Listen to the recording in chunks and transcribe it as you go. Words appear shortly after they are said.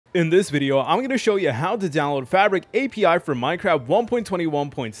In this video, I'm going to show you how to download Fabric API for Minecraft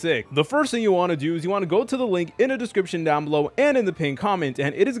 1.21.6. The first thing you want to do is you want to go to the link in the description down below and in the pinned comment,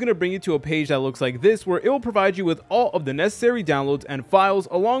 and it is going to bring you to a page that looks like this, where it will provide you with all of the necessary downloads and files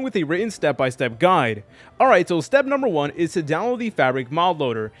along with a written step-by-step guide. Alright, so step number one is to download the Fabric mod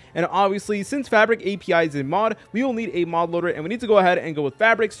loader, and obviously since Fabric API is a mod, we will need a mod loader and we need to go ahead and go with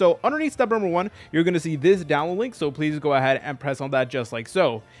Fabric. So underneath step number one, you're going to see this download link, so please go ahead and press on that just like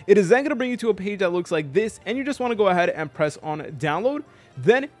so. It is then going to bring you to a page that looks like this, and you just want to go ahead and press on download.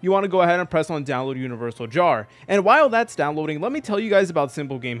 Then you want to go ahead and press on download universal jar. And while that's downloading, let me tell you guys about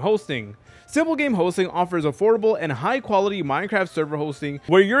Simple Game Hosting. Simple Game Hosting offers affordable and high quality Minecraft server hosting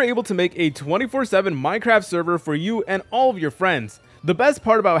where you're able to make a 24/7 Minecraft server for you and all of your friends. The best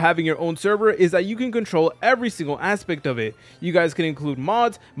part about having your own server is that you can control every single aspect of it. You guys can include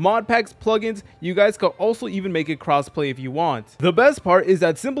mods, mod packs, plugins. You guys can also even make it crossplay if you want. The best part is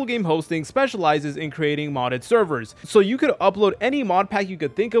that Simple Game Hosting specializes in creating modded servers, so you could upload any mod pack you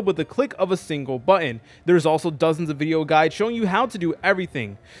could think of with the click of a single button. There's also dozens of video guides showing you how to do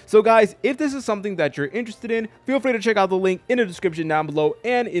everything. So guys, if this is something that you're interested in, feel free to check out the link in the description down below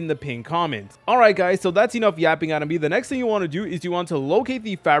and in the pinned comment. Alright guys, so that's enough yapping out of me. The next thing you want to do is you want to locate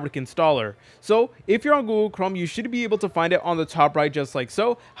the Fabric installer. So if you're on Google Chrome, you should be able to find it on the top right just like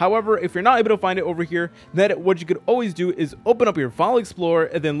so. However, if you're not able to find it over here, then what you could always do is open up your File Explorer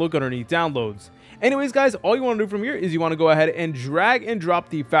and then look underneath downloads. Anyways guys, all you want to do from here is you want to go ahead and drag and drop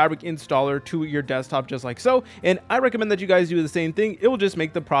the Fabric installer to your desktop just like so, and I recommend that you guys do the same thing. It will just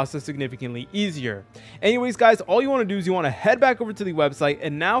make the process significantly easier. Anyways guys, all you want to do is you want to head back over to the website,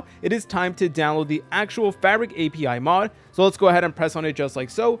 and now it is time to download the actual Fabric API mod. So let's go ahead and press on it just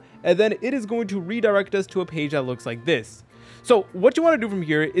like so, and then it is going to redirect us to a page that looks like this. So what you want to do from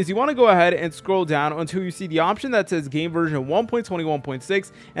here is you want to go ahead and scroll down until you see the option that says game version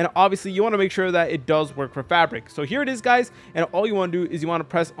 1.21.6, and obviously you want to make sure that it does work for Fabric. So here it is guys, and all you want to do is you want to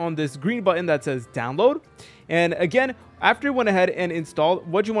press on this green button that says download. And again, after you went ahead and installed,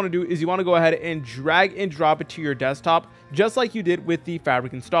 what you want to do is you want to go ahead and drag and drop it to your desktop just like you did with the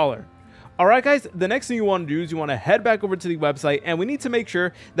Fabric installer. Alright guys, the next thing you want to do is you want to head back over to the website, and we need to make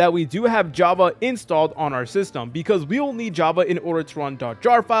sure that we do have Java installed on our system, because we will need Java in order to run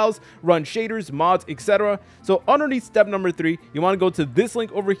 .jar files, run shaders, mods, etc. So underneath step number 3, you want to go to this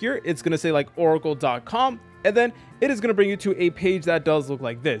link over here. It's going to say like oracle.com, and then it is going to bring you to a page that does look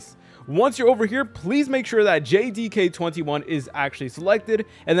like this. Once you're over here, please make sure that JDK21 is actually selected,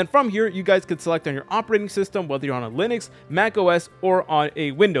 and then from here you guys could select on your operating system, whether you're on a Linux, Mac OS, or on a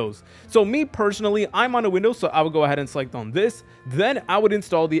Windows. So me personally, I'm on a Windows, so I would go ahead and select on this. Then I would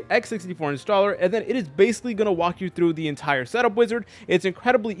install the x64 installer, and then it is basically going to walk you through the entire setup wizard. It's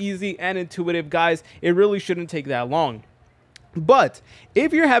incredibly easy and intuitive guys. It really shouldn't take that long. But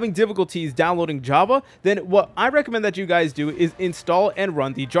if you're having difficulties downloading Java, then what I recommend that you guys do is install and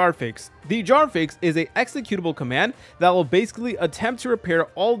run the jarfix. The jarfix is a executable command that will basically attempt to repair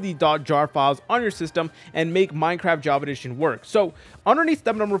all the .jar files on your system and make Minecraft Java Edition work. So underneath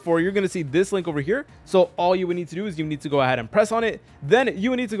step number 4, you're going to see this link over here. So all you would need to do is you need to go ahead and press on it. Then you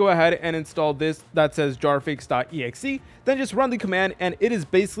would need to go ahead and install this that says jarfix.exe. Then just run the command, and it is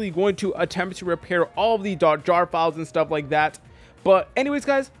basically going to attempt to repair all of the .jar files and stuff like that. But anyways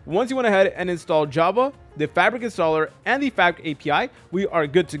guys, once you went ahead and installed Java, the Fabric installer, and the Fabric API, we are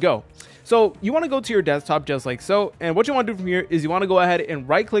good to go. So you want to go to your desktop just like so, and what you want to do from here is you want to go ahead and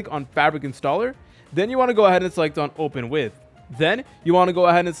right click on Fabric installer. Then you want to go ahead and select on open with. Then you want to go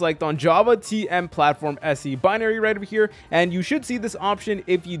ahead and select on Java TM Platform SE binary right over here, and you should see this option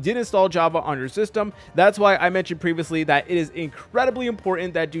if you did install Java on your system. That's why I mentioned previously that it is incredibly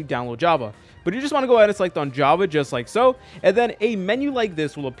important that you download Java. But you just want to go ahead and select on Java just like so, and then a menu like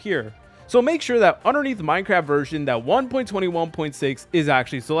this will appear. So make sure that underneath Minecraft version that 1.21.6 is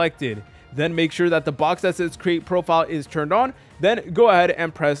actually selected. Then make sure that the box that says create profile is turned on. Then go ahead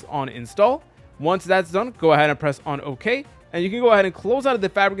and press on install. Once that's done, go ahead and press on OK. And you can go ahead and close out of the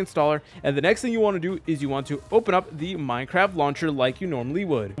Fabric installer, and the next thing you want to do is you want to open up the Minecraft launcher like you normally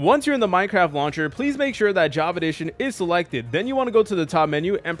would. Once you're in the Minecraft launcher, please make sure that Java Edition is selected. Then you want to go to the top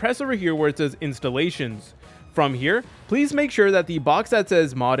menu and press over here where it says installations. From here, please make sure that the box that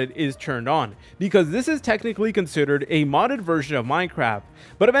says modded is turned on, because this is technically considered a modded version of Minecraft.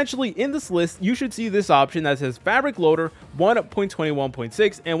 But eventually in this list, you should see this option that says Fabric Loader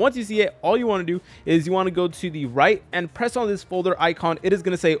 1.21.6, and once you see it, all you want to do is you want to go to the right and press on this folder icon. It is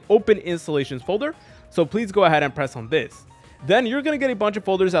going to say Open Installations Folder, so please go ahead and press on this. then you're going to get a bunch of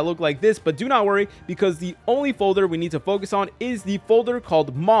folders that look like this. But do not worry, because the only folder we need to focus on is the folder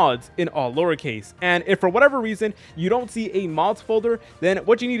called mods in all lowercase. And if for whatever reason you don't see a mods folder, then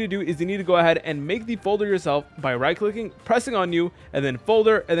what you need to do is you need to go ahead and make the folder yourself by right clicking, pressing on new, and then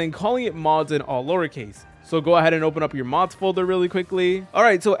folder, and then calling it mods in all lowercase. So go ahead and open up your mods folder really quickly. All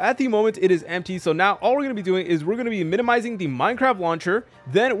right, so at the moment it is empty. So now all we're going to be doing is we're going to be minimizing the Minecraft launcher.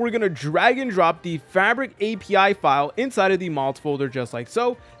 Then we're going to drag and drop the Fabric API file inside of the mods folder, just like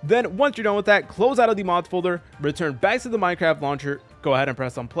so. Then once you're done with that, close out of the mods folder, return back to the Minecraft launcher, go ahead and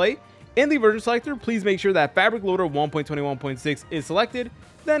press on play. In the version selector, please make sure that Fabric Loader 1.21.6 is selected.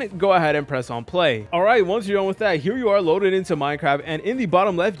 Then go ahead and press on play. All right, once you're done with that, here you are loaded into Minecraft, and in the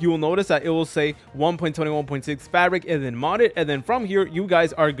bottom left you will notice that it will say 1.21.6 Fabric and then modded, and then from here you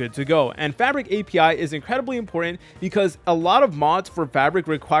guys are good to go. And Fabric API is incredibly important because a lot of mods for Fabric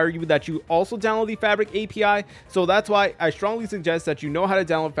require you that you also download the Fabric API, so that's why I strongly suggest that you know how to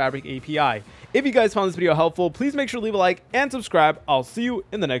download Fabric API. If you guys found this video helpful, please make sure to leave a like and subscribe. I'll see you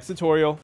in the next tutorial.